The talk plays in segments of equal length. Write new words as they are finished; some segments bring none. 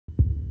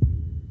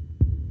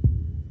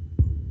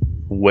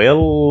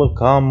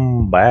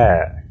Welcome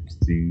back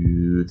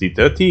to the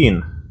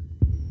 13.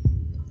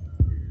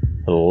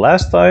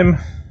 Last time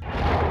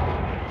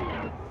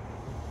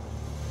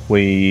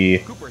we...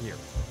 Cooper here.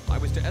 I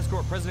was to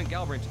escort President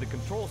Galbraith to the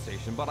control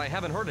station, but I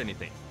haven't heard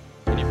anything.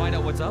 Can you find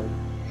out what's up?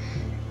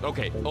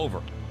 Okay, over.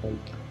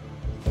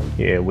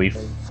 Yeah, we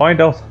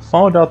found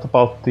out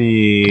about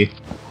the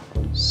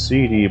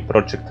CD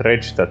Project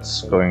Reg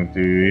that's going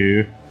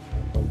to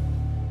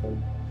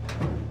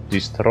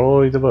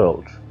destroy the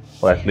world,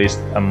 or at least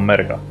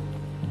America.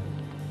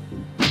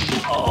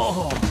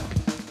 Oh.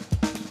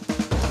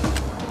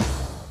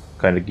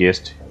 Kinda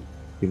guessed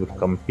he would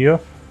come here.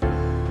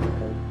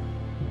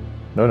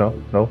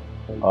 No.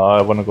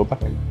 I wanna go back.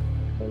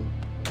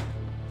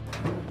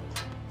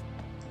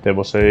 There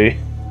was a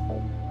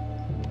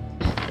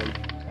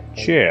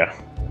chair.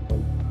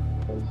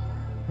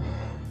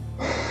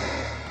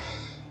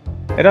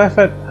 And I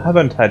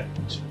haven't had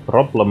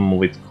problem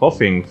with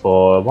coughing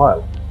for a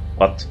while.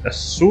 But as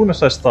soon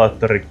as I start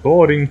the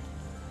recording...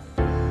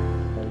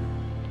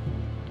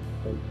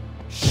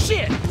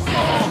 Shit!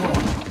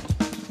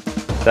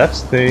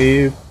 That's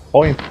the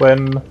point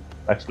when...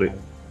 Actually...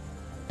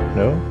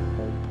 No?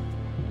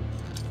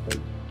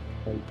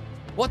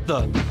 What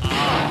the?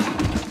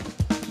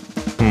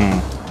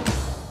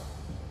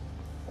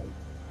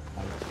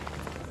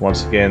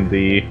 Once again,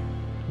 the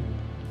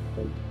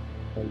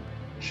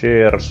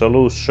share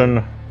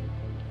solution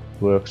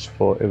works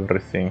for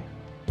everything.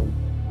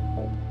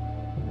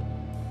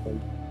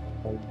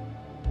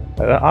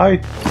 I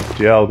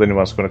doubt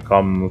anyone's gonna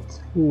come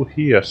through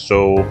here,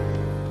 so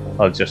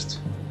I'll just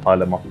pile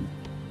them up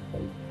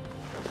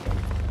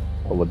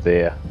over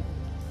there.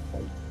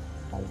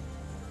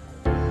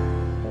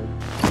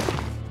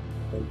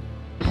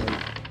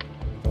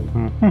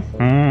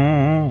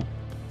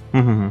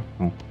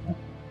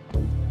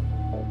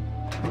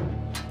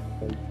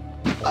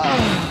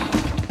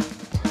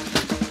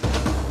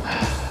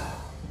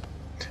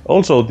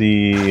 Also,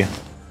 the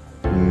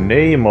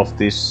name of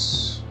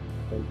this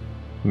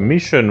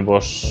mission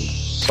was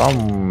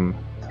some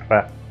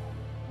trap.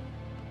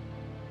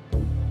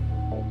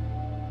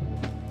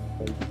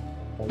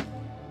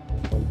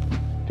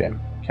 Damn,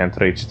 can't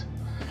reach it.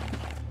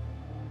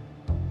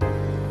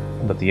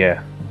 But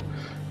yeah.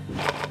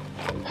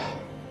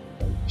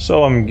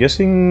 So I'm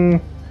guessing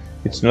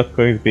it's not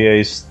going to be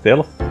a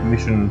stealth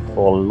mission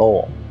for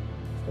long.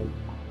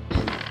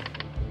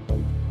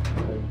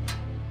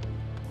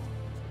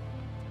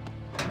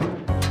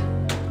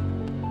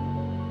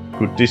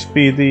 Could this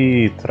be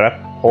the trap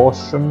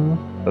portion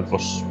that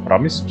was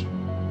promised?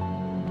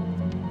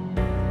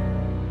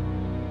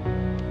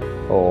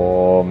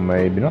 Or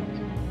maybe not.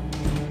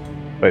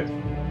 Wait,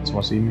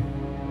 someone see me?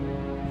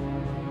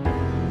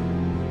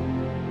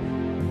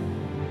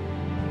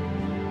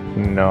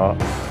 No.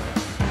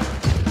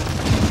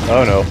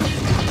 Oh no.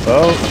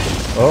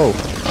 Oh.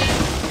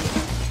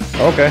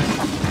 Okay.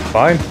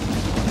 Fine.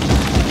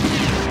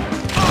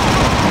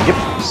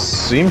 Yep,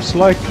 seems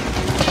like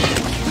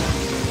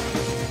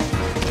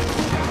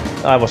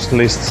I was at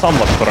least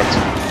somewhat correct.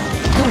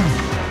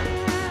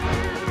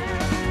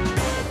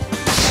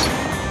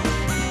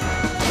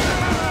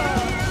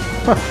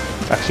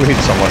 Actually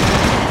hit someone.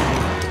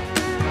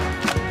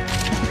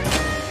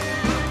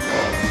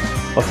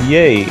 But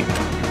yay,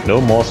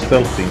 no more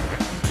stealthing.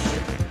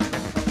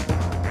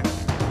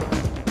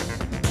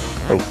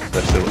 Oh,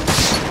 there's still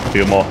a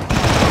few more.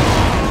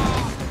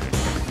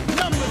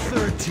 Number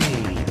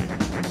 13.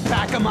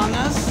 Back among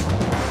us?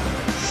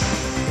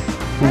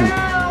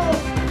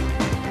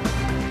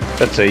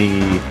 That's a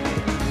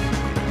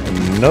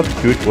not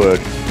good word.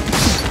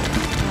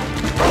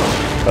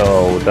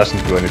 Oh,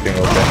 doesn't do anything,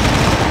 okay.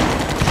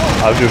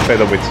 I'll do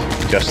better with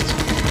just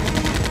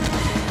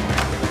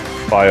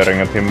firing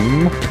at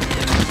him.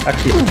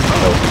 Actually,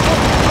 no.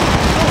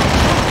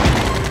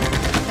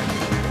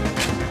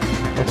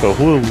 So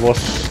who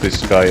was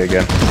this guy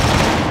again?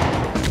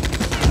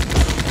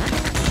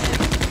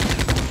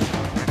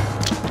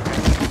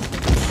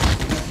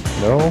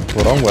 No,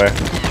 wrong way.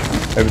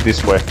 Maybe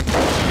this way.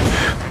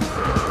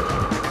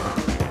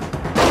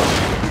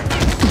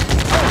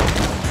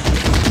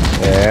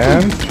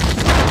 And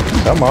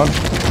come on.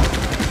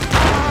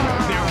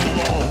 There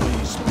will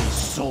always be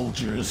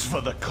soldiers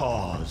for the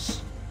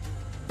cause.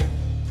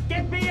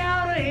 Get me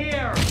out of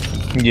here!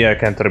 Yeah, I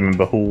can't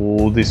remember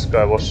who this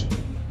guy was.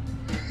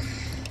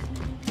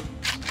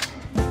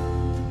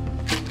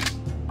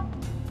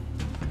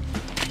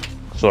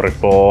 Sorry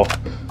for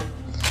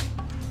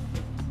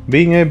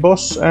being a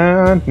boss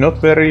and not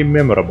very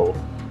memorable.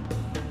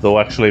 Though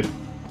actually,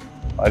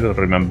 I don't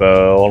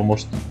remember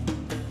almost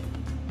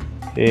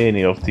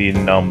any of the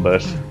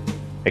numbers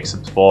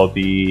except for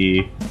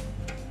the...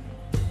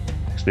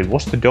 Actually,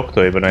 was the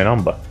doctor even a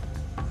number?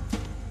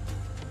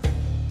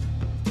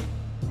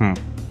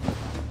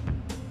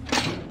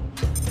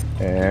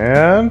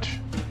 And...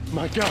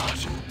 My God!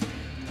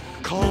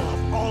 Call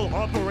off all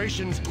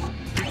operations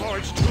before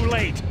it's too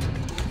late!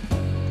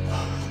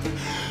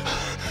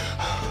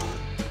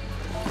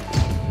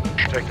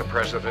 Take the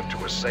president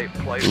to a safe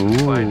place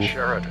and find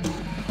Sheridan.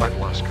 I've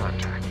lost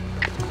contact.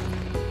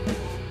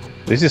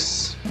 This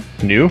is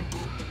new.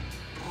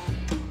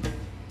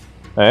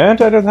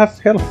 And I don't have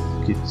health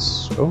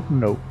kits. Oh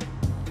no.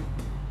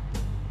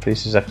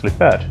 This is actually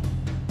bad.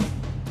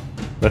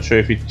 Not sure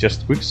if it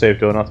just quick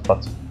saved or not,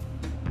 but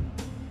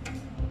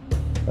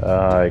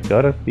I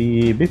gotta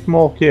be a bit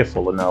more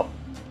careful now.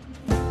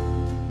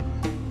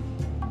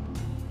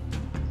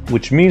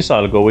 Which means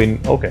I'll go in.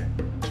 Okay.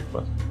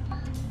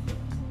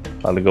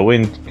 I'll go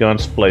in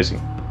guns blazing.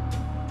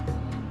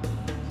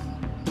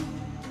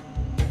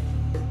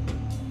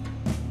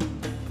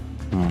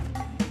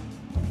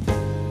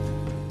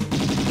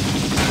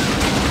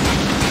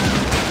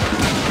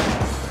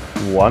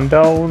 One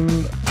down.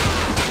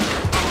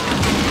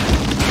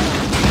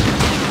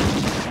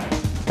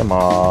 Come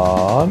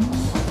on.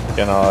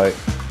 Can I?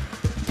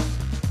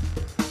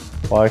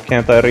 Why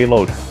can't I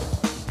reload?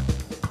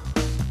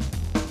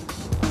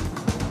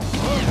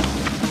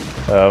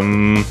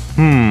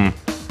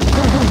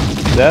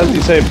 That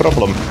is a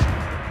problem.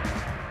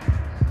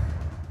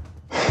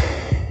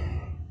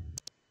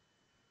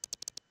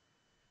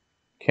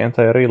 Can't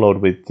I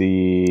reload with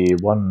the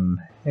one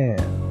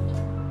hand?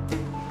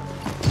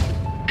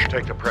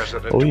 Take the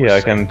president oh to yeah, a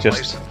I can safe just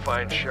place and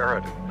find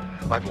Sheridan.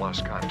 I've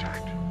lost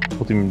contact.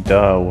 put him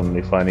down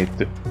if I need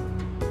to.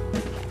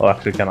 Oh,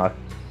 actually, can I?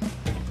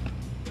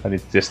 I need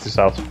to test this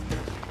out.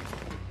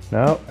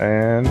 Now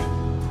and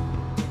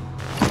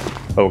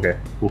okay.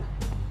 Ooh.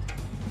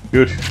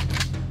 Good.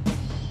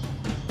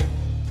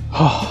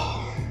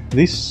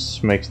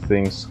 This makes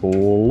things a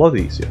lot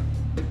easier.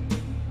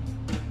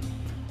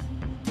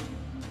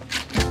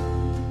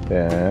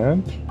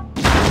 And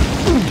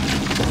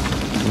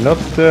not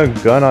the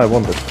gun I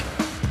wanted.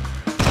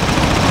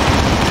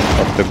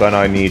 Not the gun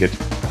I needed.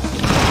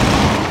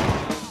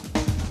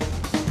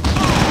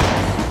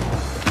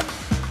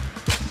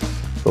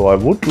 So I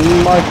would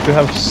like to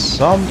have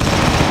some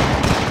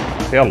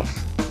health.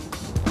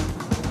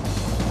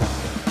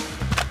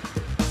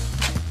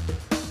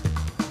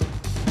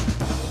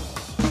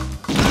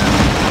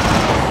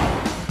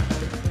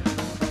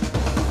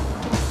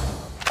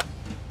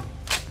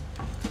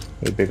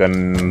 Maybe I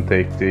can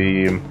take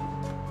the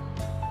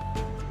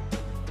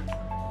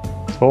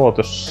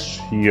tortoise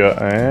here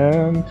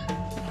and...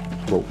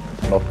 Whoa,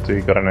 not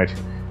the grenade.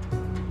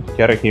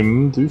 Carry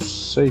him to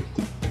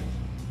safety.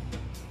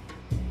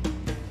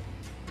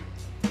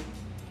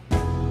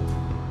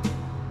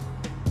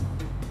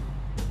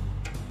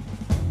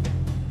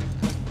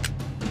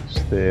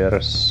 Is there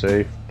a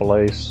safe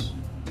place?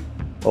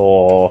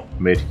 Or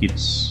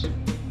medkits?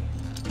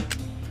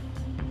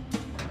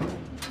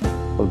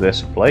 Oh,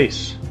 there's a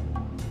place.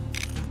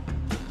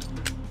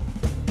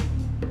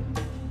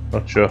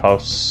 Not sure how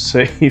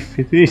safe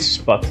it is,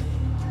 but...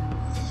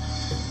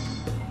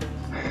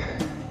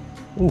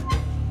 Ooh.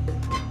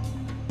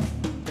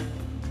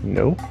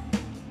 No.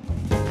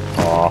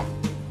 Ah.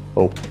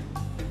 Oh.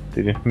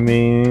 Didn't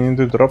mean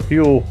to drop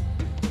you.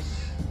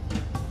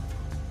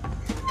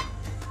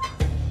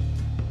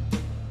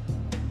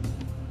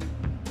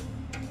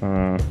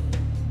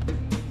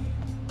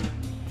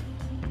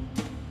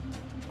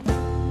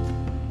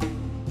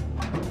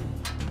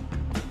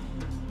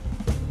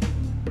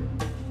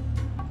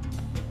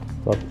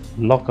 But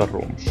locker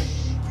rooms.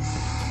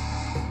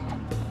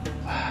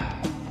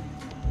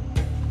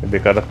 Maybe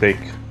gotta take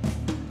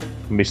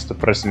Mr.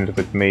 President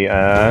with me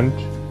and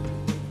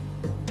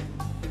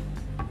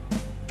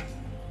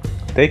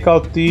take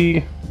out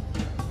the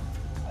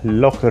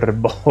locker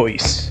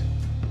boys.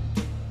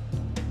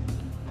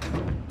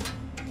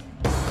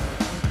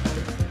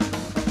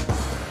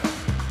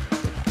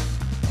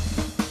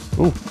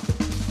 Ooh.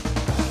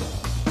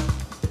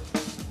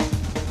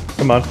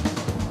 Come on.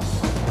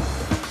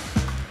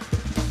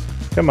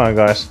 Come on,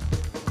 guys.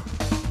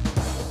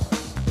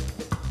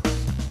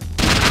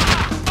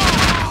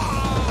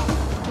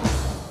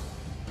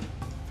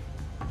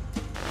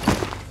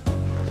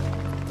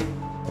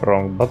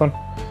 Wrong button.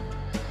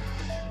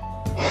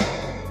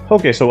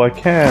 Okay, so I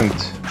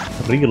can't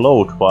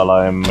reload while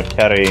I'm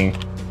carrying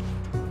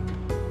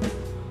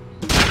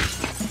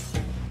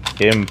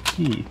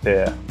MP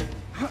there.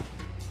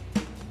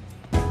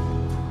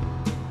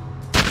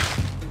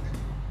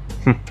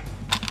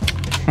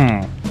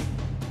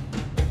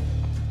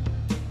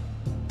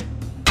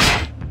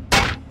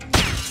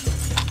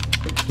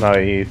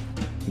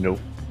 No.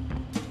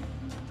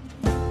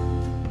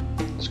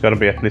 There's gotta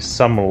be at least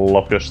some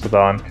lockers that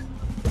aren't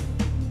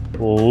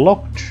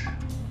locked.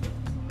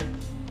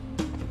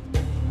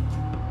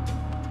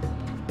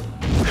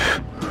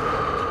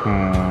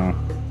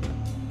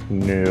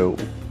 No.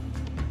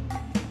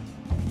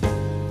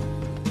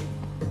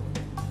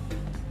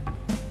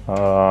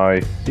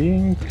 I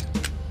think...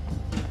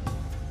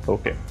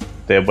 Okay.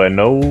 There were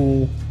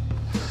no...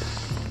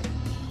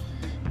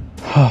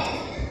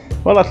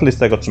 Well, at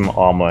least I got some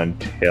armor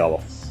and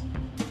health.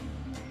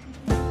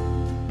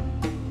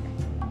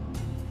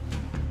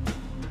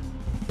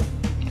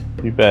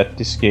 Too bad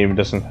this game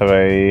doesn't have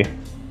a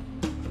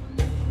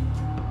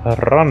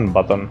run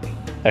button.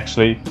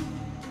 Actually,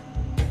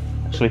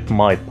 Actually, it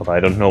might, but I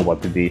don't know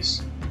what it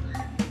is.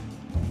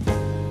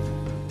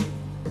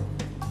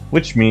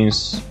 Which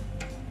means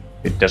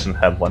it doesn't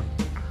have one.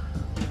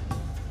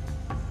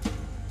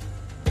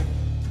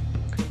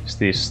 Is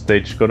this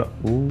stage gonna...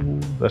 Ooh,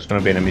 there's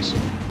gonna be enemies.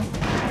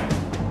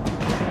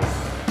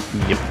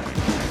 Yep.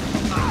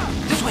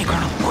 This way,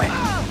 Colonel, quick!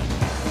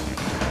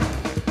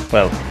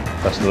 Well,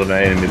 that's not an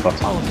enemy,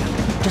 but... All of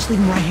them. Just leave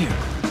them right here.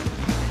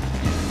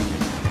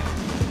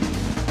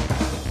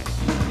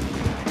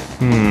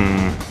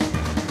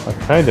 I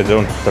kinda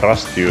don't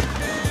trust you.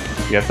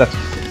 You have that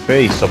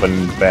face of a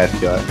bad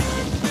guy.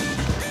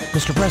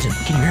 Mr. President,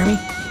 can you hear me?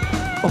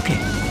 Okay,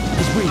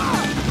 he's breathing.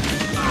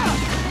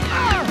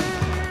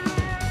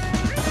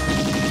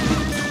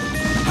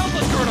 Help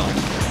us, Colonel!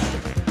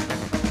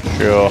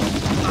 Sure.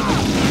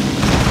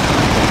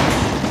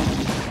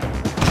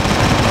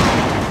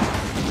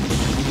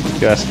 You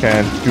guys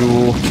can't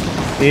do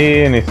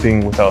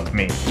anything without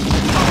me.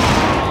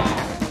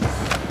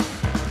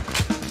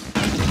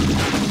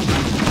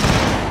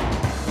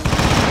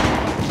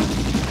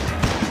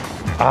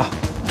 Ah!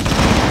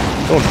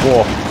 Don't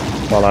walk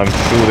while I'm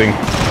shooting.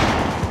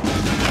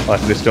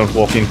 At least don't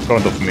walk in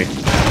front of me.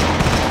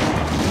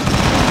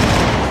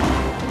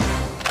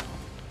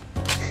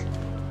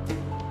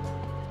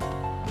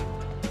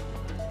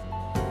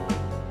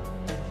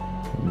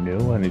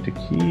 No, I need a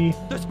key.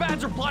 The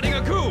Spads are plotting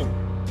a coup!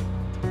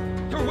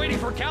 They're waiting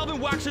for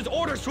Calvin Wax's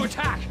orders to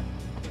attack!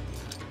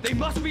 They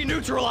must be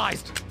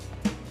neutralized!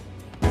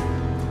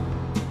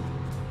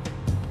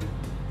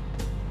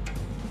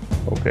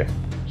 Okay,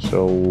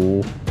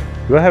 so...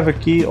 Do I have a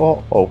key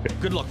or... Okay,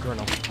 Good luck,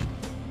 Colonel.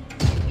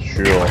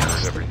 sure.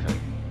 That's everything.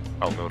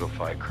 I'll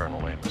notify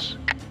Colonel Amos.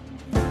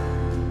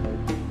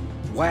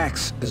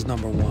 Wax is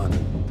number one.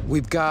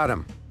 We've got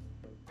him.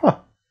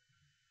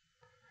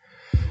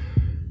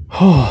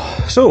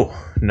 Huh. So,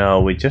 now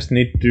we just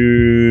need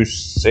to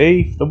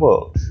save the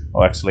world.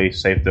 Or actually,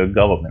 save the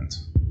government.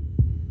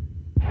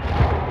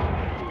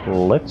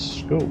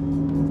 Let's go.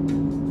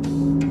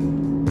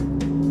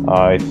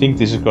 I think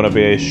this is gonna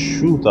be a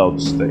shootout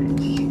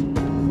stage.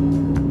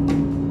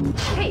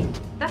 Hey,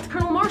 that's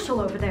Colonel Marshall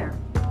over there.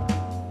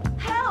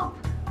 Help!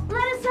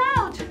 Let us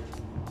out!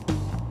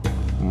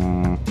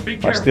 Be I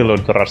careful. still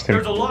don't trust him.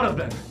 There's a lot of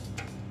them.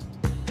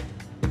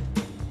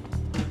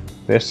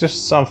 There's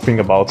just something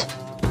about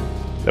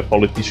the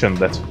politician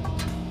that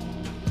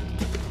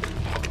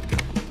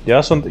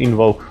doesn't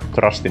invoke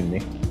trust in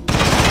me.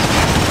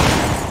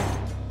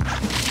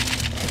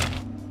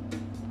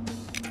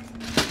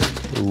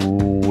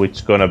 Ooh,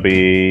 it's gonna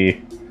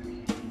be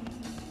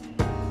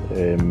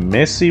a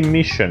messy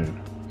mission.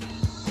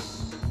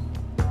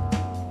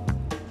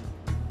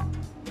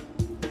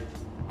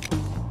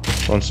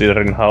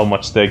 Considering how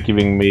much they're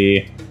giving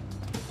me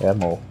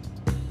ammo.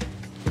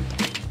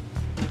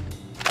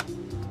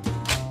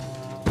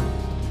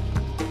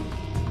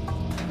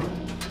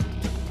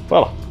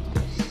 Well,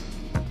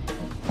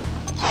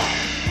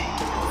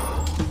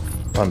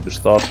 time to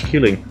start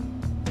killing.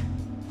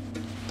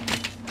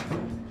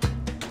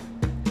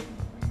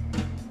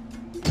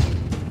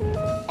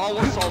 All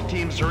assault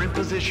teams are in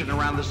position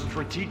around the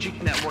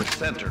strategic network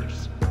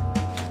centers.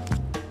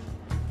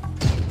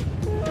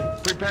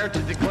 Prepare to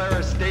declare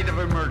a state of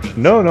emergency.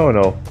 No, no,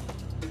 no.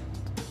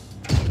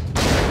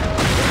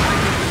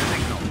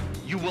 Signal.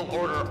 You will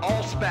order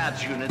all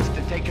SPADS units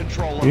to take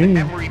control of the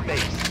Emery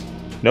base.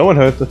 No one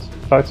heard that,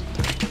 right?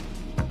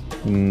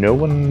 No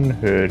one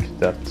heard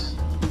that.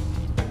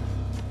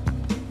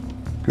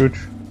 Good.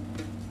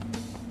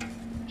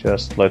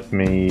 Just let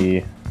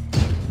me...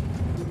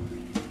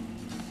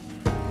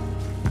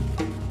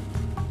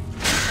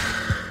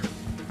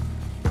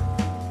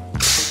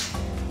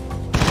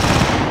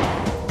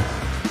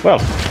 Well.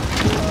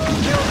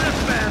 Kill this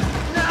man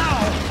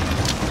now!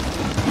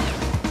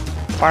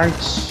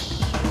 Thanks.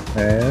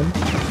 And...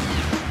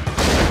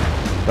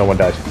 no one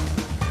died.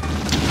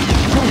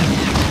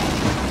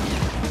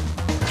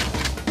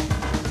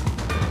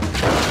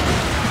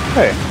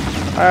 Hey,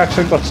 I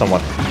actually got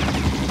someone.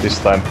 This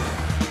time.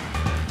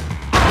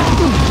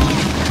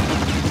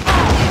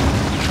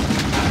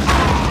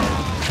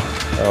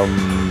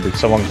 Did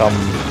someone come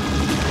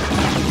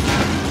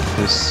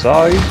this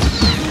side?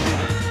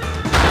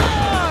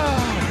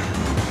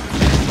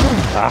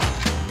 Ah.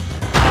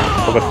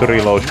 Forgot to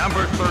reload.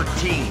 Number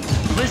 13,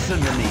 listen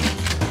to me.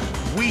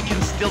 We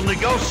can still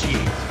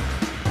negotiate.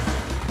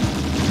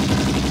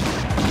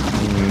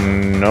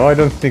 No, I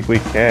don't think we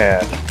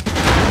can.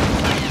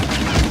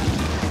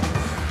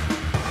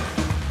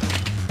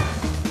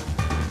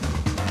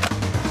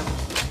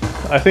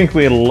 I think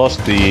we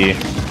lost the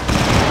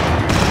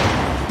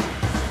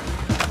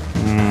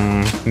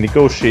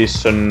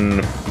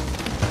negotiation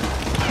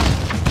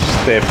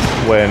step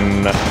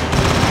when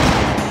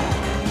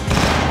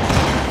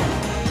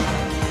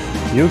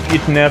you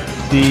kidnap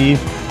the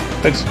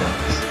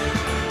president.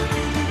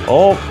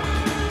 Or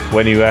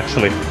when you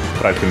actually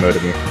try to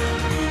murder me.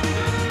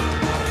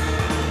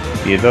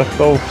 Either of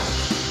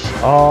those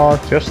are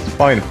just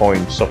fine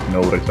points of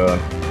no return.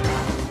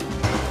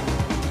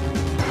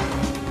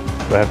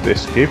 Do I have to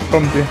escape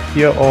from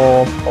here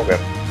or... Okay.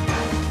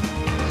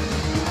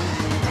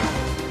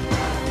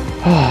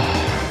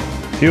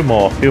 Few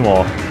more. Any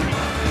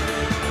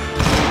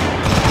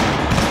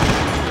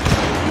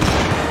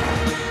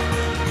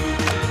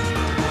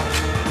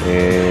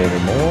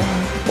more?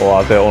 Or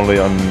are they only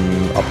on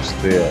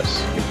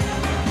upstairs?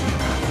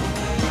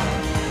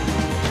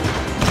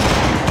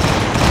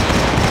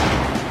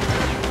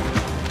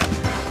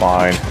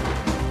 Fine.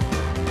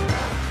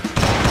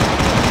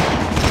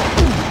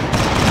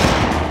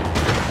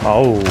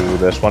 Oh,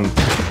 there's one a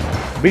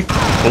bit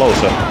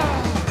closer.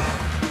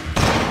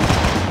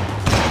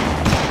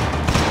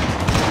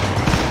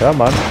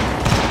 Come on.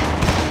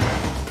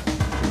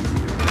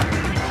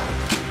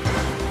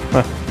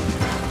 Huh.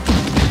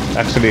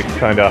 Actually,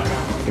 kinda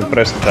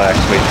impressed that I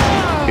actually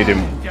hit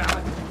him.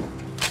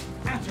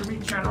 Answer me,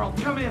 General.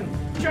 Come in.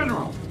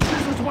 General,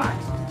 this is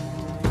Wax.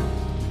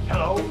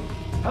 Hello?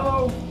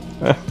 Hello?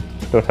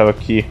 Don't have a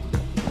key.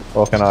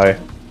 Or can I?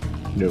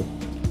 No.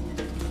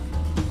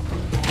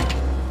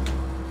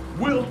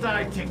 We'll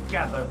die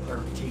together,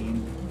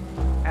 13.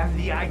 And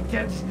the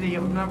identity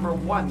of number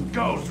 1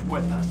 goes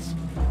with us.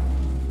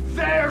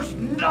 There's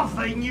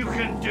nothing you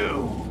can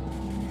do!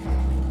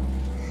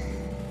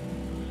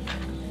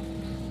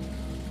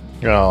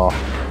 Oh,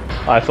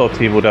 I thought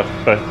he would have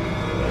pressed...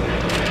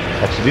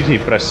 Actually, did he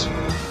press...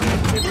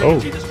 Oh.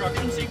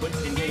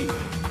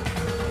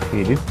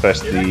 He did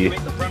press the...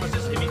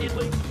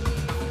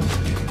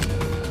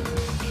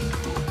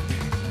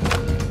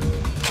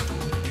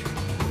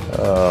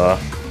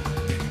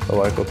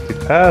 So I got the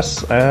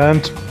pass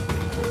and...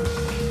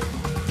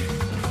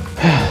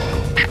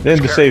 Then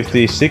to save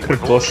the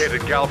secret was...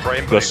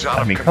 Because,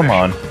 I mean, come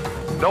on.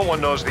 No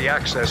one knows the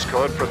access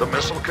code for the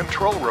missile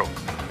control room.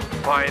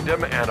 Find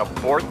him and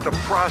abort the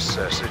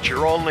process. It's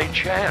your only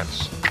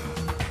chance.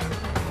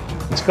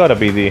 It's gotta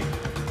be the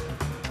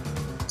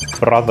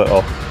brother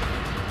of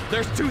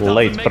There's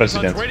late 2,000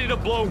 president. megatons ready to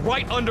blow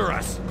right under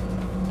us.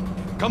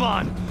 Come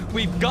on,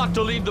 we've got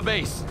to leave the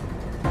base.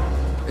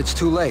 It's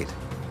too late.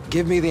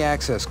 Give me the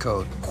access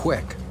code,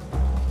 quick.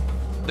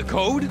 The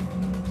code?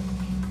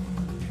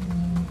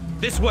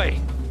 This way.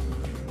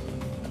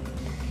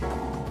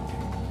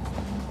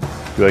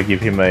 Do I give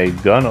him a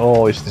gun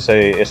or is this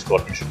a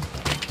escort mission?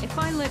 If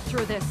I live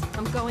through this,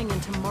 I'm going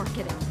into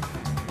marketing.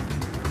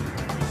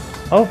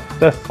 Oh,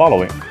 they're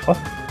following. What?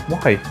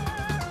 Why?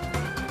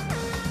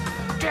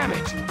 Damn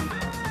it!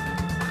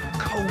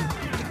 Code.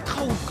 The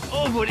code.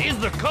 Oh, what is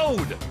the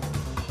code?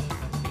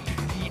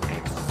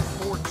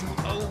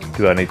 APX420.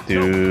 Do I need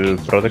to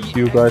protect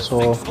you guys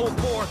or?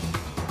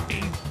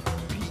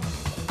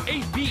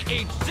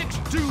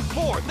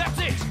 APH624. That's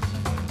it.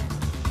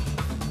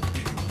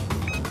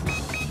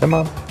 Come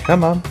on,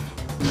 come on.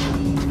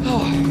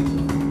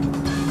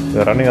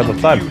 We're running out of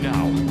time.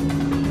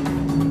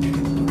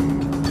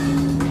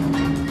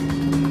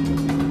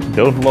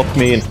 Don't lock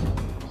me in.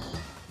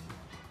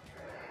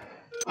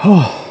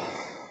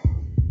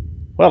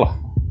 Well,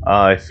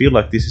 I feel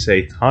like this is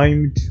a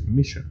timed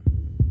mission.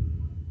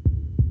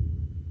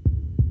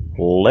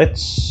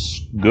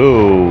 Let's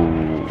go.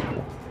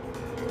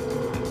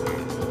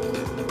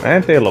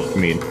 And they locked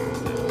me in.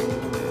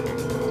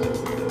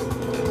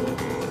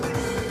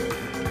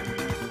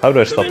 How do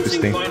I stop this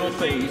thing? Final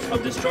phase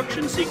of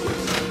destruction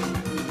sequence.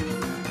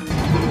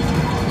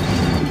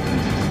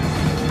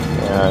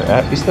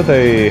 Is that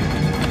a...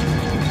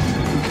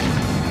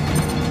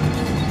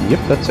 Yep,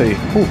 that's a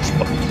hook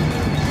spot.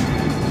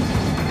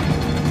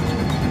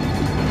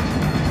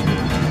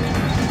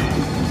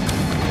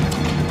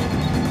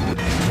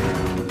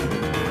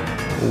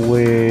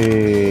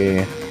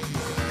 Wait...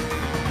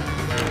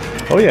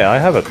 Oh yeah, I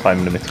have a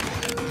time limit.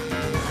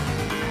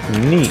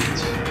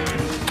 Neat.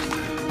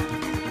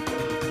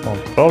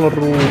 Control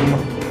room.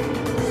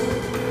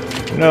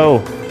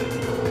 No.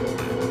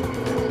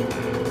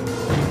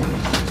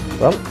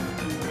 Well,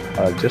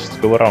 I'll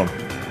just go around.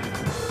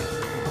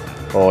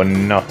 Or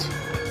not.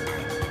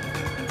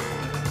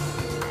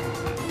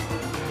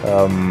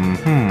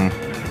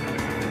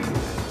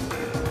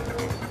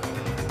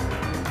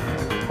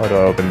 How do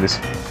I open this?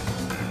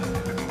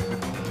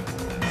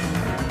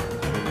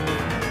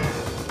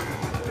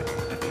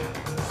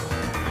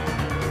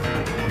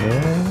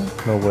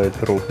 No way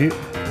through here.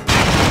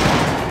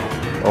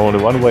 Only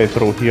one way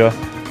through here.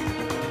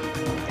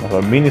 I have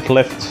a minute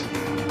left.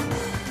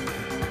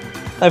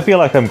 I feel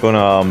like I'm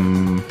gonna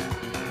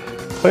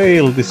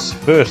fail this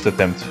first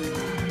attempt.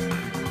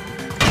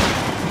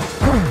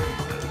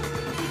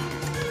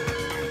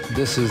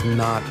 This is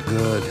not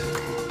good.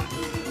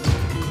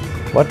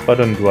 What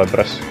button do I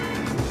press?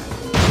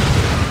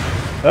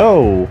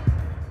 Oh!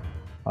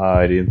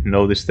 I didn't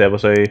notice there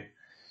was a...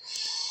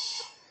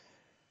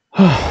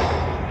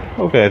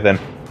 Okay then.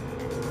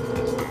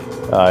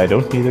 I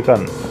don't need a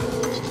gun.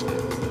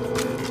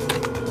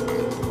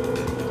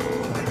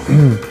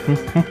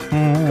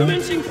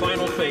 Commencing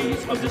final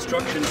phase of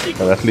destruction sequence.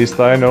 But at least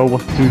I know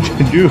what to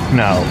do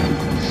now.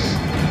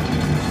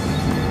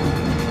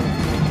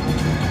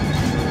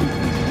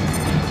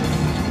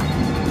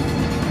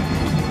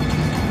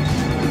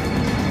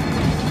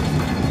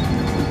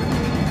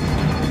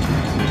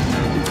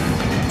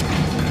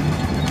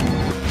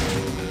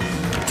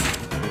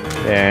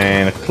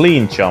 And a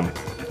clean jump.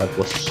 That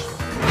was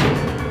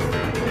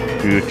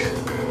good.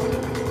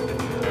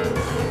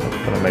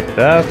 I'm gonna make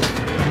that.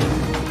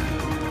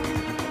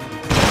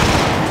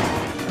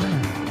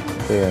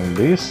 And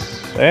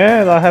this.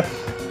 And I have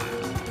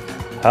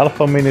half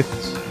a minute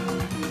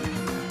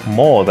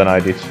more than I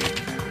did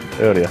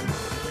earlier.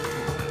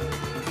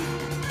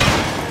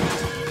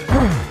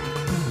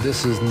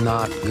 This is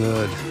not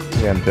good.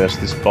 And there's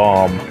this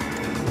bomb.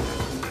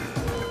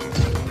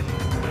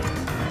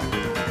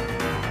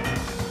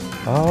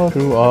 How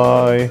do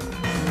I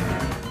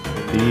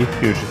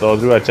defuse it, or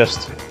do I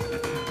just...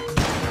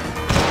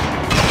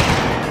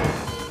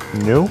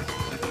 No.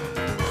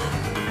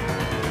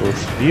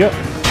 Goes here.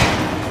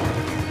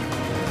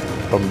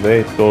 From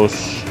there it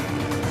goes...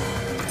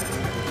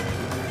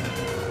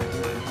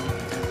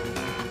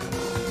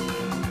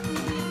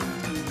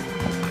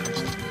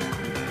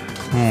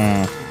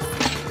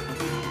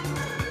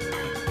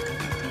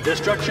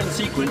 Destruction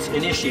sequence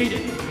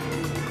initiated.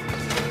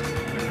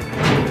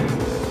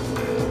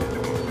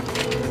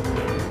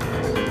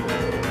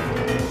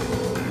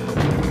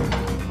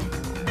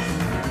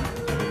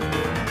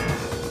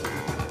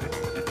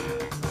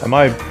 Am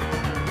I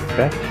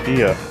back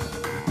here?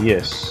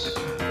 Yes.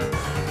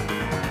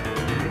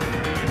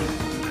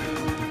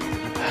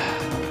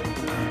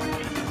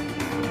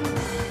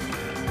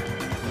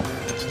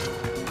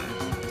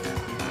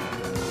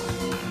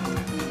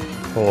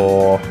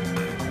 Oh.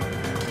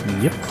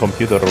 Yep,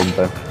 computer room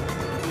then.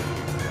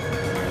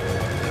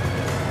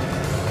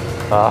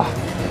 Ah.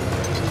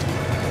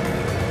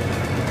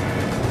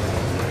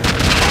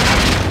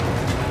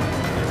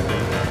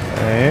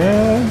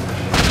 And...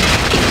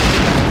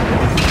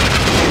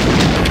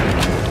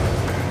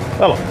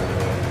 Hello.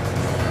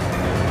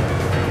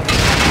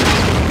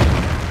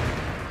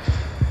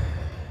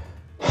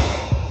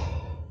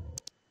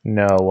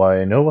 Now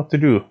I know what to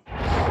do.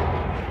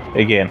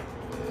 Again.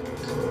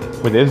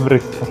 With every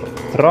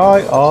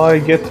try, I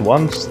get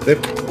one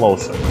step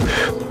closer.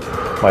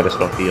 Might as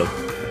well heal.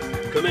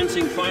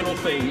 Commencing final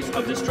phase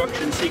of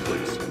destruction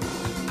sequence.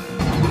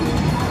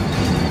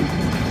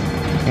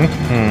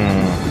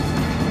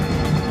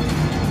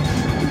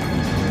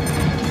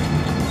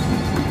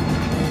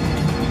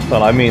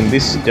 Well, I mean,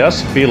 this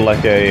does feel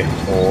like a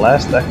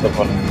last act of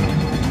an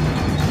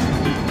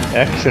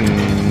action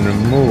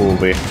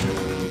movie.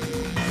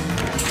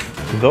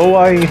 Though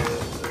I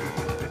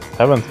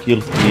haven't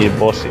killed the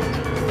boss yet.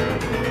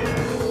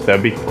 The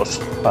big boss,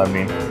 I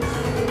mean.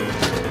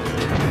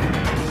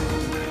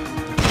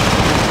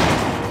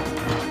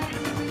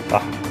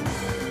 Ah.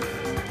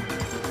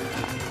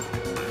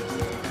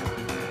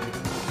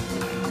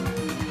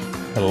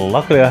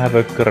 Luckily I have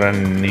a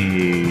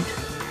grenade.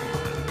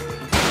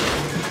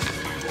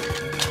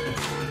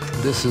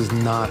 This is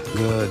not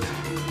good.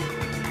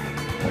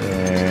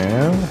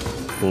 And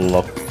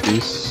lock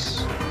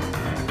this.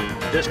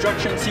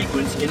 Destruction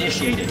sequence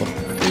initiated.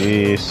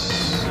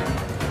 This.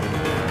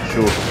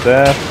 Shoot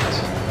that.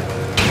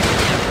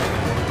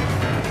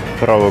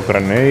 Throw a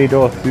grenade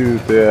or two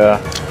there.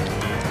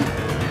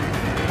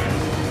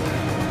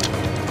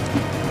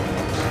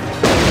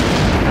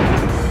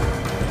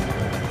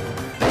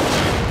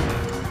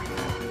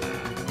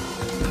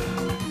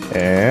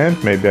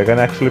 And maybe I can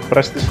actually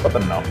press this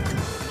button now.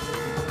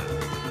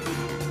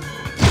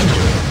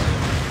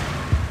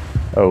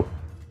 Oh.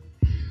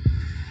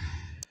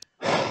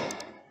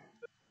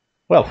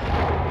 Well.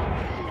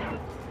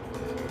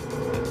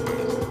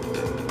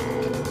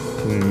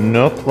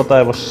 Not what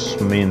I was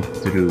meant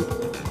to do.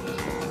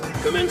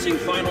 Commencing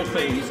final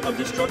phase of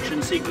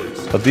destruction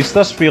sequence. But this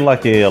does feel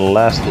like a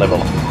last level.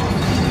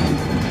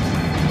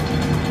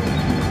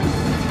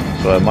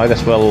 So I might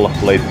as well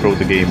play through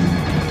the game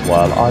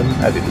while I'm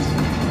at it.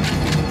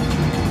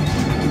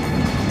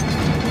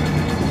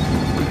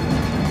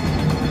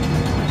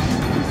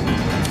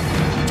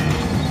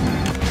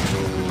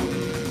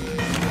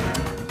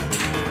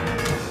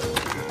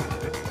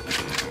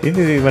 Did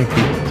it even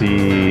hit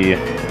the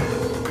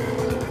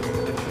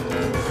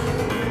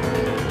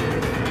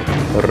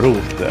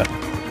roof there?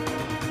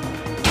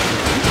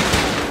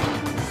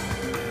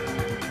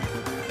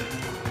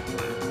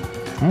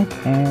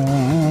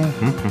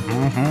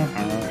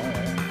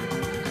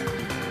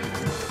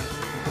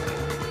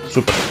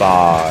 Super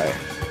Spy.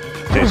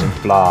 Jason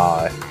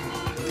Fly.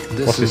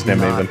 What's his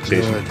name even?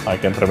 Jason? I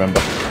can't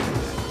remember.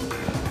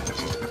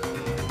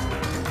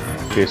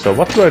 Okay, so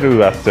what do I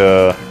do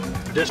after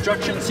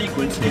destruction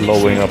sequence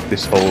blowing up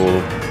this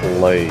whole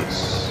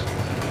place?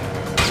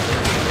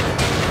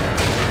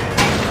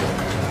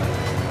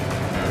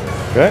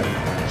 Okay,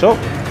 so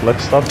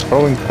let's start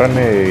throwing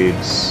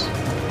grenades.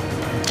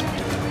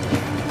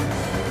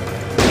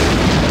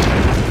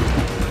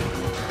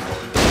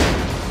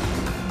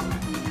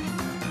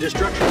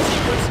 Destruction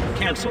sequence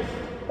cancel.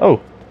 Oh.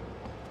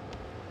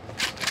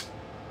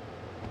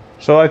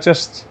 So I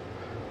just...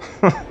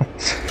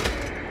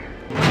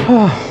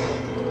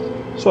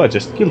 So I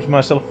just killed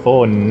myself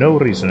for no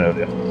reason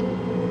earlier.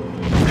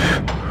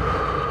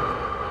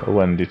 Oh,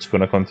 and it's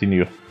gonna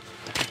continue.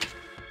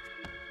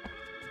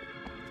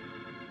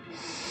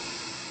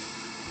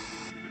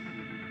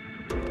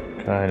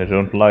 I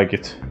don't like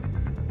it.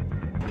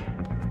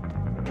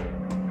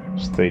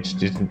 Stage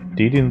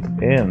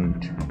didn't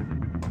end.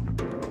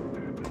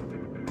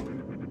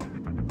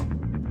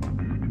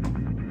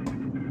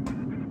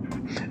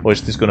 Or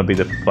is this gonna be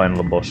the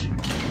final boss?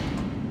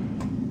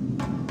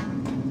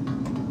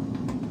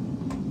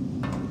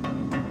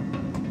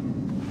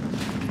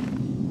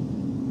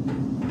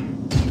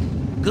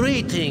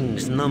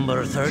 Greetings,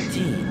 number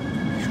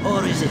 13.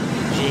 Or is it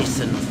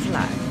Jason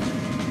Flack?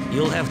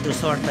 You'll have to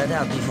sort that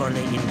out before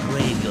they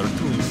engrave your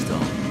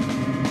tombstone.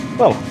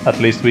 Well, at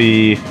least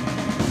we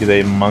did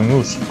a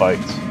Mongoose fight.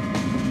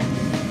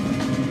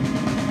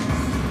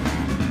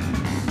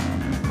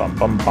 Bum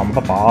bum bum ba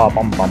ba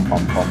bum bum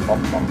bum bum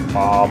bum bum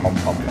ba bum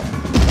bum bum.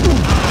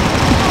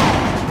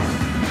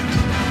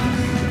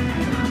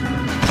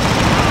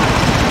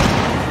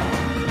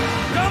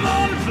 Come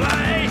on,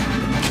 fly!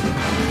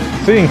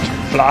 Think,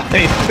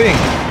 fly, think!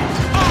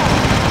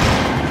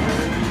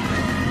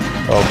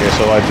 Okay,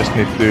 so I just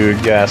need to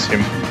gas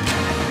him.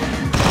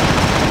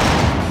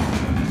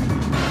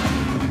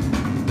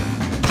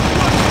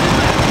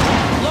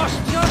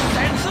 Lost your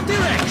sense of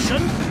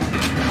direction?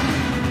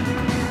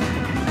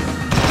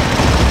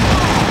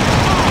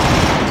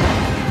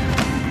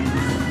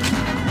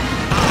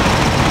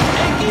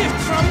 A gift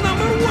from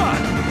number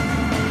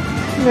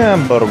 1!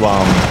 Number 1.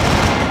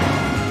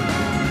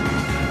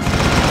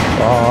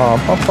 Ba,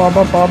 ba, ba,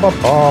 ba, ba, ba,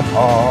 ba,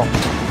 ba.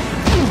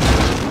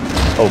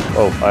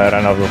 Oh, I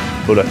ran out of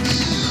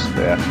bullets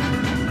there.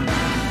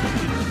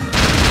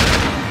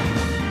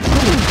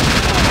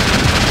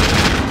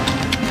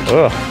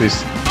 Ugh,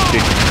 this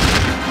chick.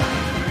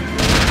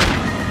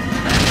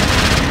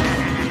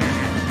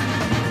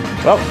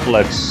 Well,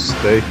 let's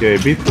take a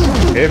bit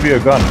heavier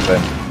gun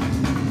then.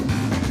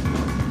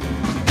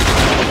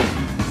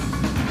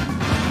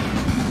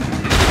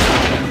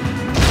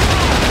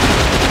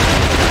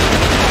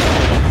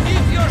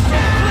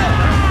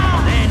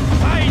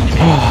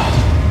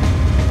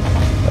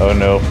 Oh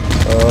no.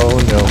 Oh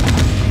no.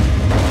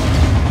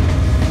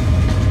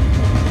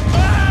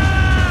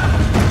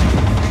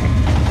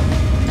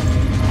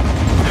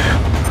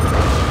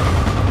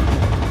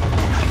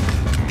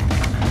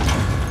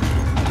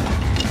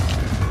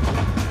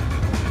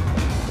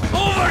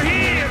 Over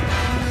here!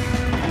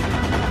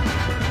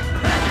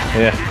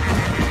 Yeah.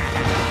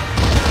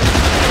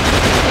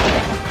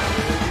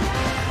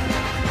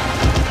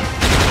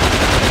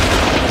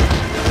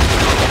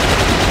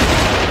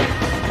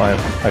 Fine.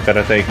 I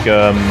gotta take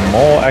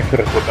more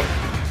accurate weapon.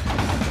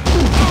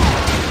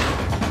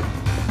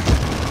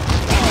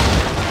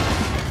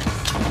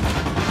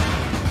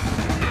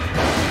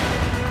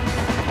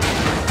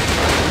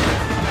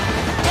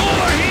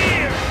 Over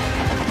here!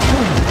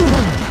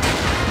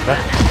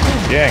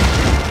 Dang.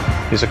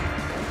 He's a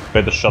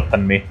better shot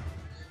than me.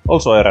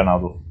 Also I ran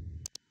out of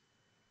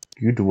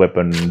good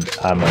weapon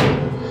ammo.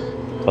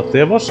 But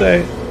there was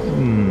a...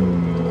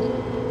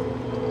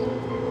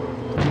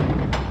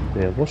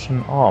 There was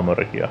an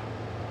armor here.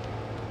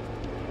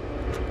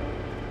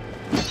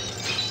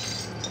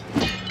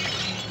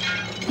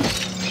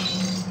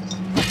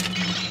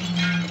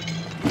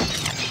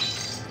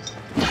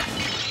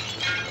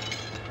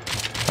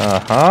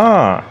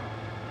 Aha!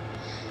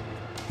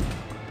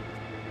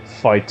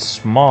 Fight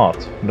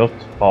smart, not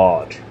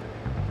hard.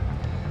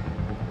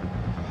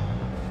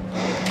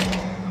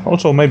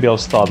 Also, maybe I'll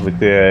start with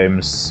the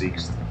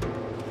M6.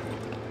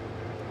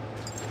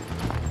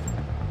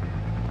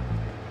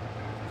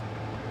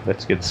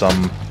 Let's get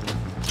some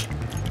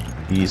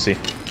easy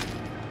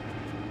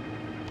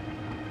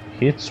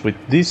hits with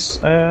this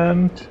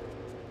and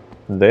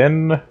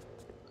then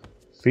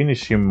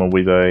finish him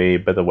with a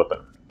better weapon.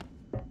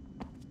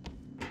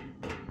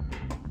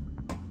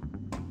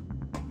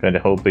 Kinda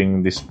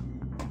hoping this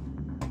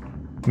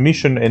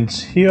mission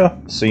ends here,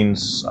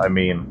 since, I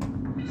mean,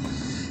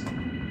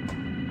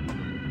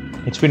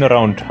 it's been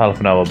around half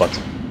an hour,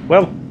 but,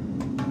 well,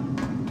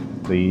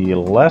 the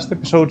last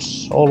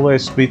episode's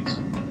always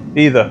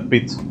either a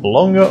bit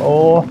longer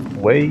or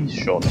way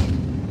shorter.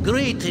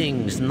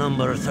 Greetings,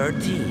 number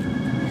 13.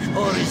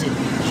 Or is it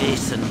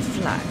Jason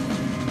Flack?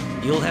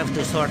 You'll have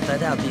to sort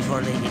that out before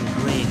they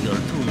engrave your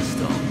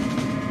tombstone.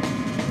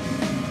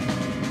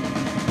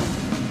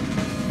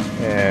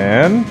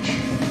 And...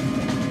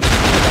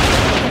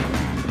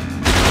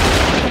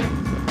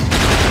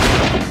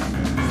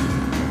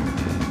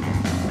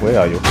 where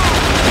are you?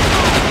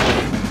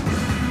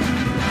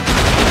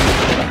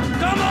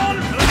 Come on,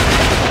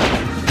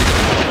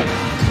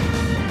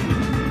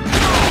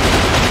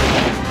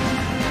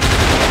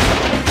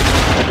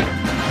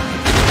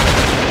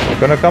 We're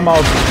gonna come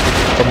out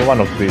from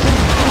one of these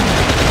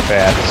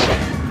paths.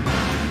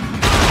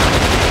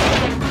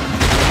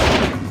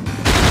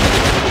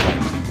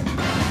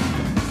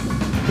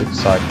 Which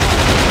side?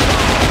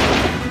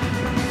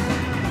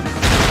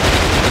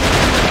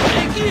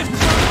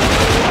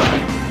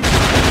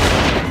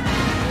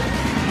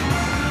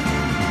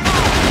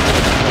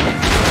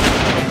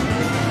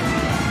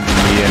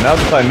 Yeah, now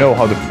that I know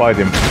how to fight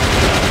him,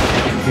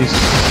 he's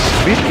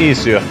a bit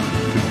easier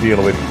to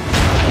deal with.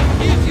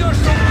 if you're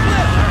so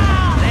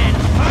clever,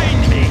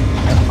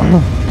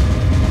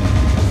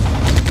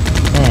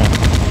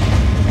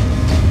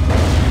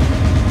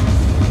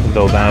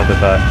 Though now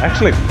that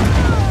actually,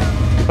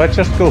 if I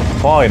just go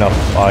far enough,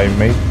 I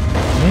may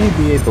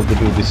be able to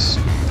do this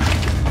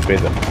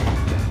better.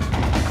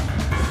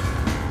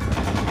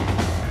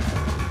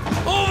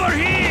 Over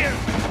here!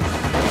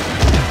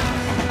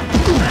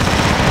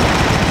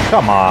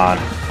 Come on!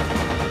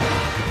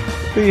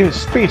 The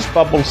speech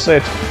bubble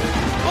said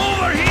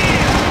Over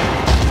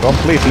here!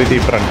 completely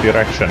different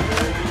direction.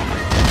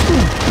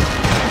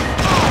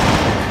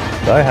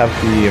 I have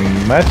the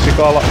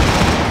magical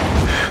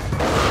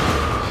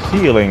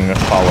healing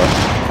powers.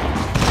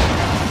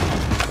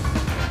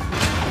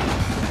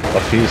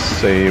 But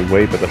he's a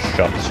way better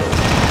shot, so...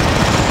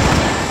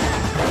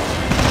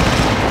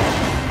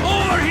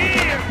 Over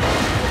here!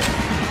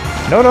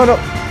 No, no, no!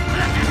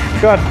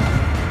 God!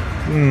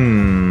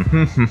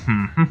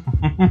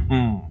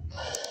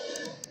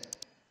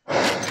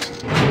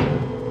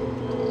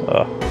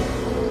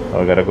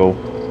 I gotta go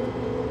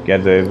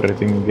get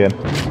everything again.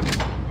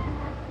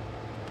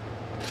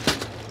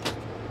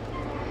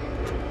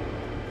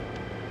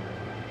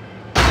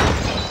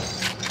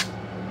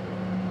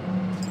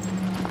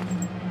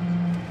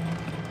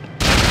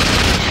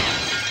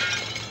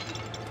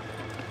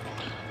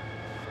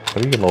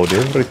 Reload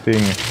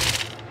everything.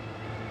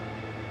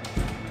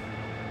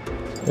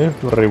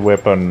 Every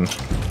weapon.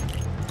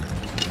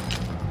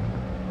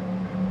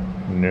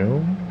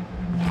 No.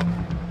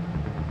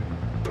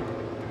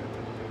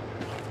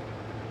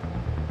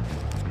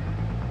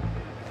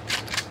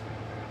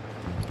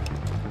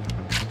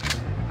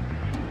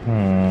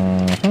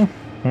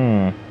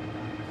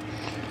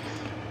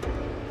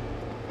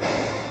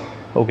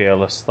 Okay,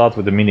 let's start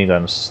with the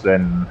miniguns,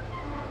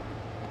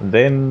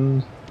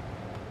 then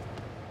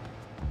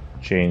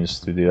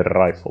change to the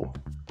rifle.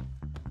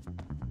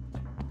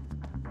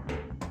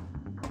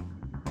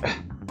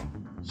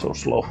 So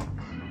slow.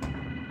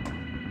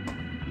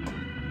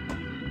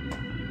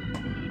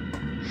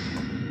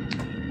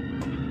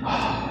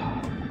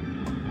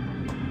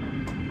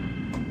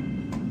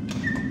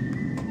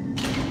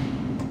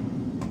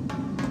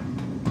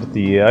 But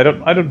the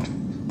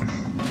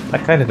I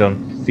kinda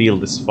don't feel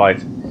this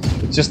fight.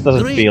 It just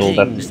doesn't feel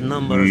that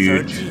number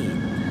huge.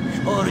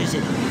 13. Or is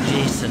it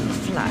Jason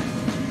Flack?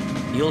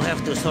 You'll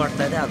have to sort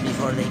that out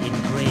before they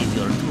engrave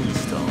your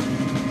tombstone.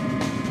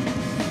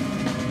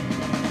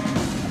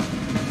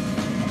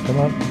 Come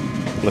on,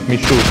 let me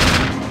shoot.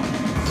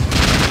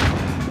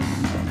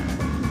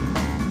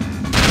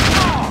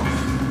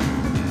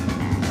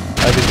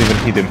 I didn't even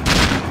hit him.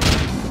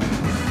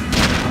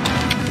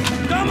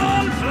 Come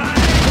on, Flack!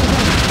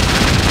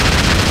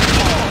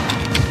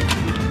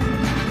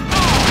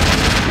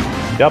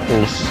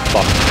 Double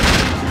stuck.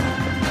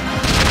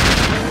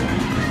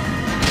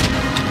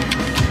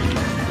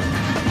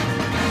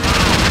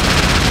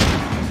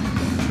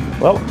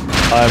 Well,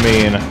 I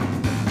mean,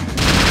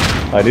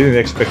 I didn't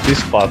expect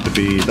this part to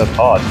be that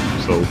hard,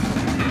 so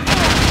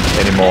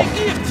anymore.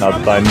 Now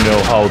that I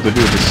know how to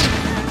do this.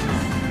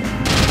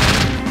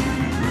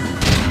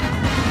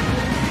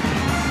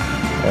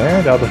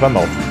 And out of ammo.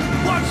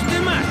 What's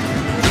the matter?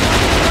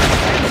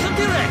 The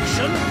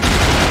direction?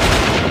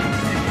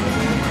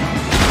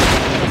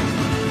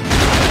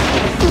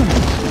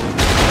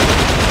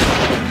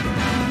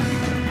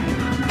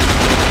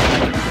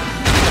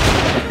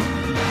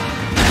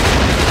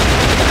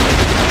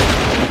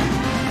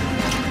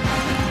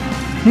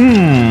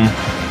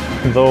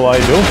 Though I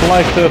don't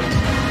like the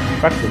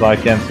fact that I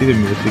can't hit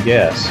him with the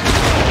gas. If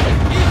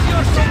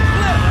you're so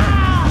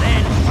clever,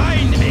 then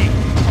find me.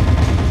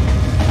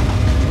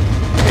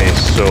 Okay,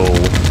 so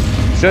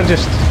should I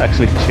just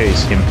actually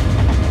chase him?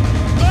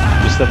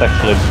 Is that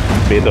actually a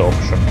better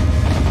option?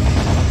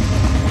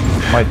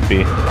 Might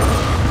be.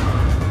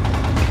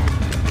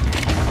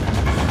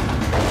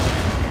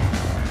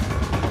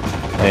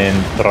 And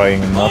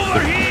trying not to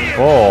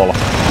fall.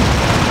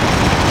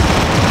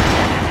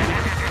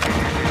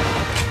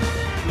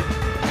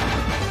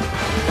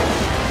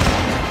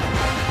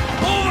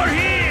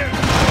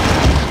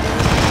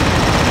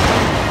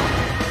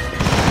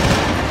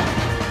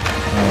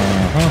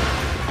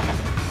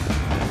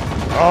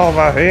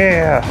 Over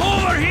here!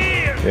 Over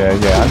here! Yeah,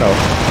 I know.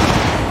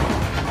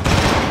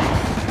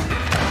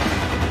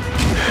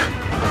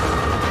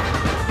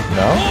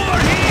 No?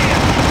 Over here!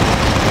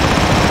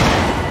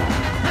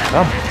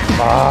 Come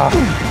on!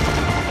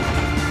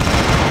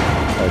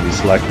 I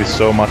dislike this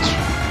so much.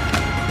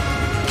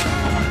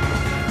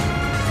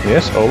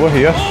 Yes, over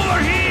here. Over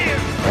here!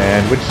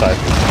 And which side?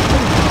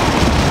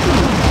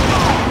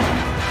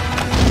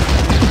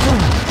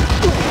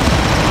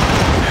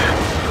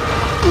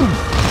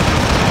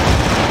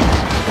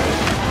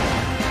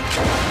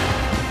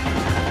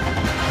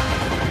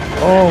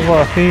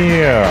 Over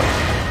here!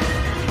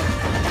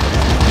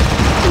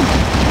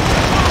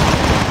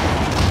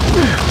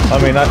 I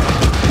mean,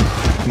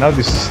 now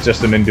this is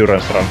just an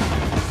endurance run.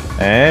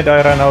 And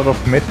I ran out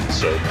of mid,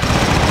 so...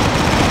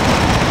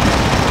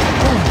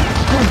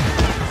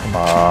 Come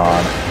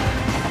on.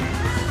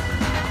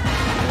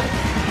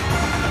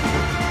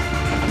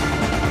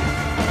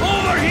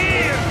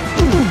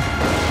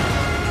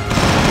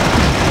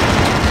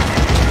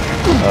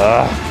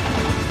 Ah.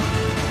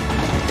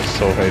 I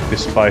so hate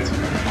this fight.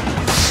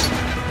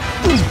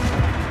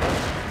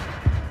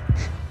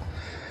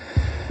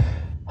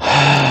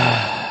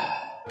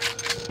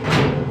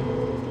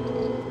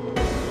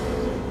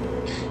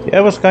 Yeah,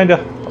 I was kinda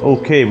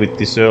okay with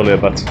this earlier,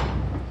 but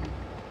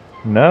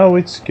now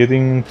it's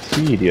getting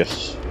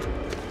tedious.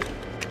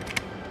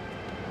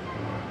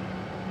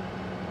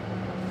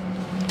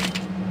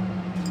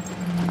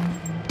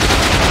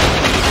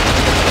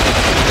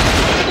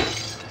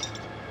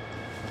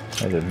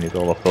 I didn't need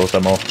all of those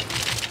ammo.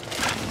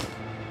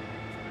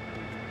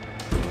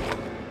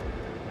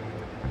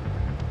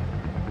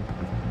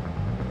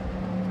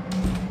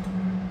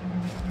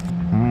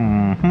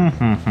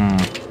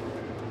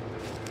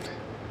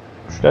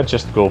 Should I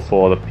just go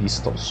for the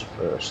pistols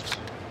first?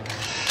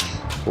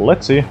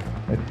 Let's see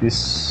if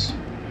this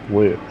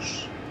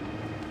works.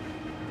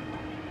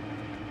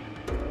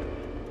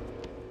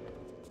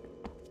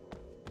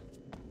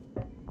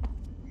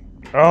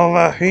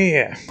 Over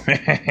here!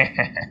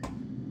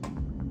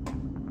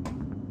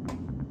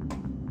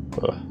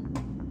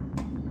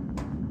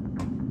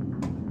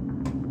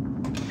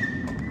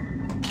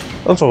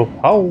 Also,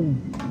 how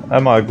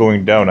am I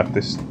going down at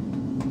this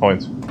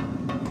point?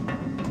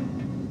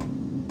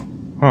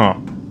 Huh.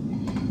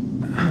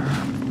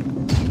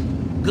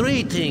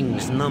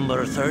 Greetings,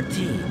 number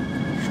 13.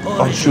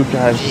 What should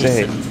I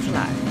say?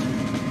 Flag.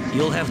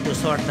 You'll have to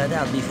sort that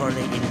out before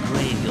they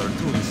engrave your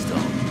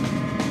tombstone.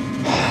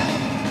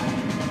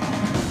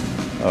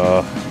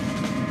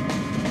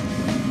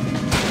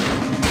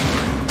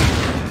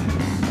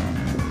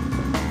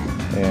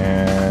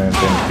 And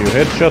then a few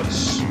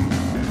headshots.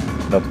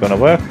 Not gonna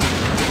work.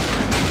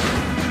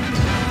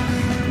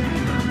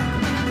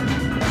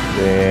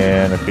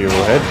 Then a few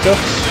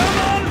headshots.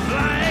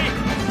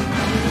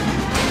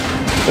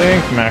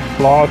 Think,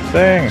 McFly,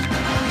 think!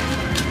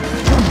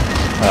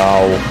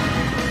 Ow.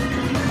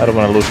 I don't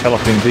want to lose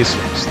health in this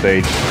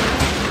stage.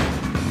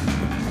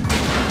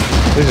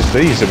 This is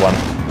the easy one.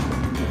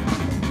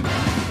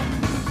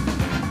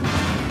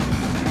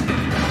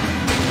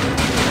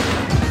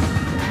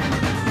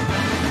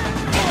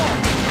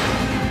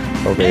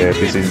 Okay, yeah,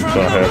 this isn't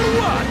gonna hurt.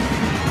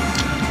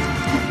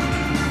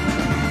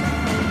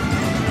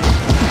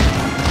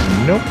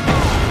 Nope.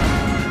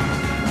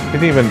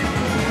 Didn't even...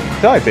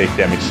 Did I take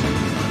damage?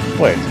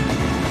 Wait.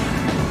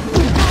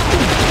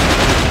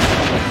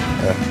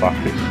 Fuck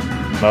this.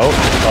 No?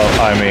 Oh,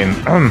 I mean...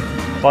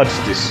 fudge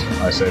this,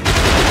 I said.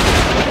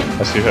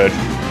 As you heard.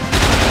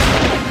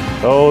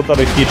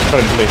 Totally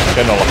kid-friendly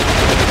channel.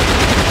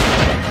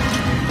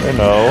 You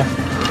know.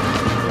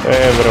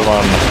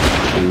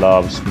 Everyone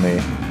loves me.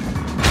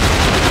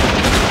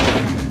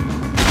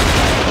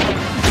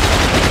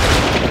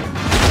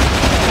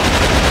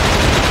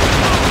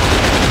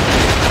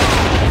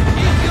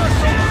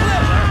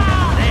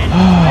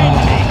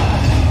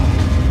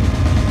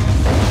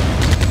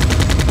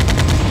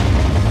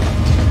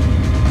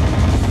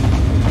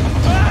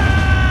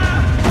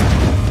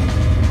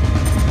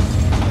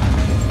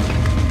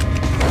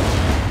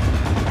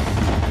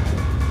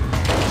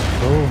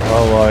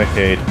 Oh, I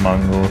hate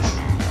Mongoose.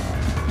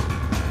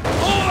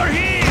 Over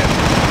here!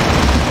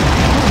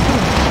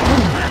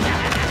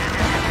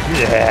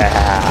 Yeah!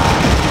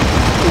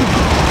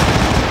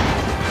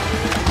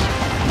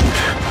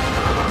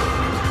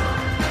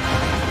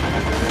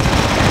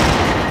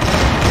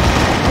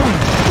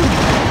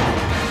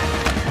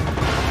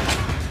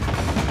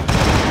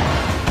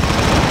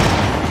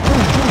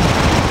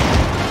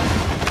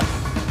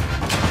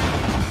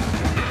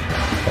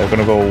 Are we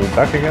gonna go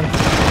back again?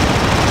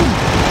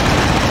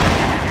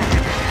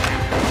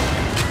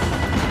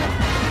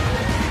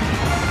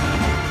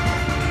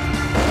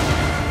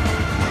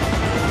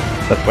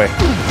 That way.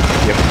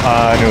 Yep, I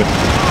knew it.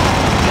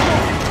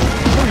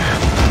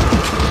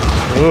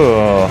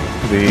 Ugh,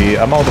 the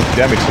amount of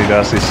damage he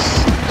does is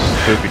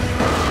stupid.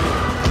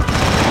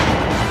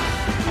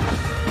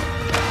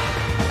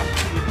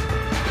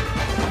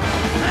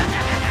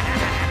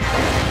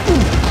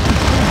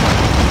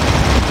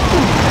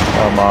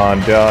 Come on,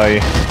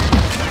 die.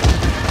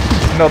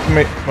 Not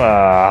me.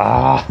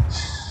 Ah.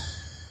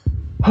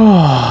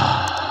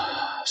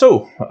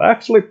 So,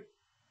 actually,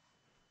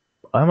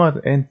 I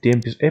might end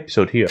the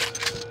episode here.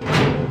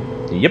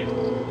 Yep.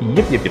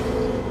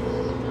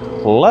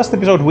 Last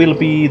episode will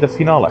be the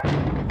finale.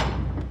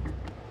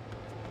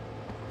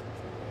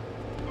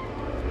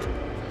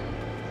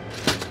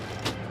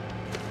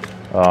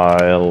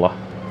 I'll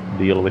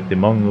deal with the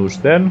Mongoose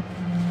then.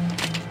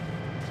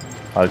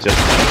 I'll just...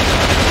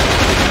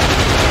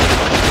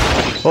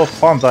 Oh,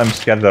 fun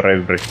times gather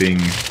everything.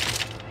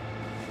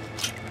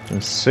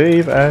 And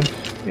save and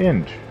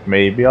end.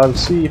 Maybe I'll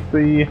see if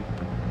the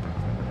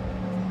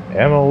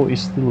ammo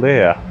is still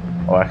there.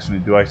 Or actually,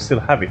 do I still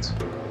have it?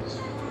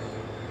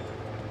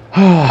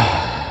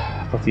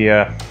 But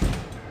yeah.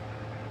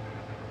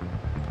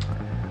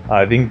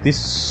 I think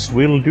this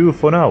will do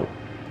for now.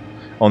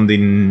 On the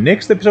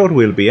next episode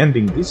we'll be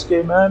ending this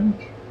game and...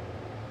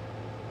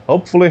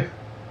 hopefully...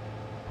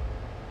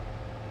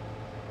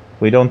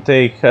 we don't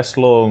take as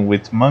long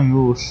with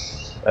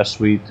Mongoose as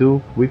we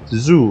do with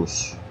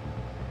zoos.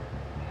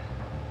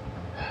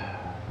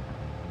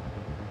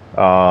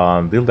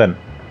 Until then,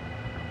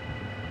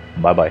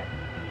 bye bye.